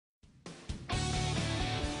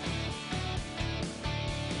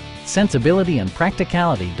sensibility and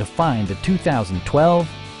practicality define the 2012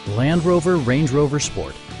 Land Rover Range Rover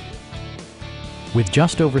Sport. With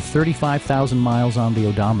just over 35,000 miles on the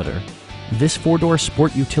odometer, this four-door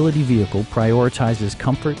sport utility vehicle prioritizes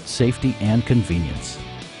comfort, safety, and convenience.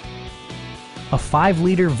 A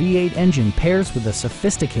 5-liter V8 engine pairs with a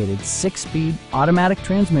sophisticated 6-speed automatic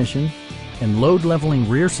transmission, and load-leveling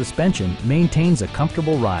rear suspension maintains a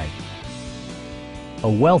comfortable ride. A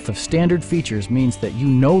wealth of standard features means that you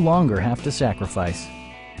no longer have to sacrifice,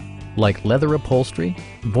 like leather upholstery,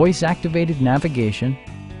 voice-activated navigation,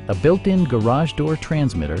 a built-in garage door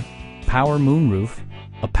transmitter, power moonroof,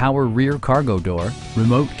 a power rear cargo door,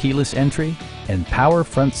 remote keyless entry, and power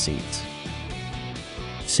front seats.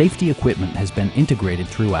 Safety equipment has been integrated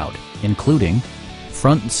throughout, including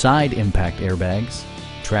front and side impact airbags,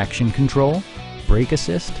 traction control, brake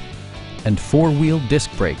assist, and 4-wheel disc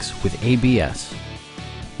brakes with ABS.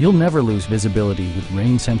 You'll never lose visibility with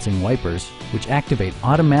rain-sensing wipers, which activate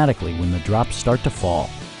automatically when the drops start to fall.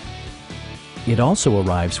 It also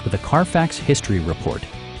arrives with a Carfax history report,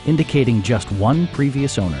 indicating just one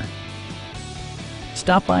previous owner.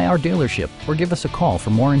 Stop by our dealership or give us a call for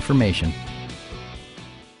more information.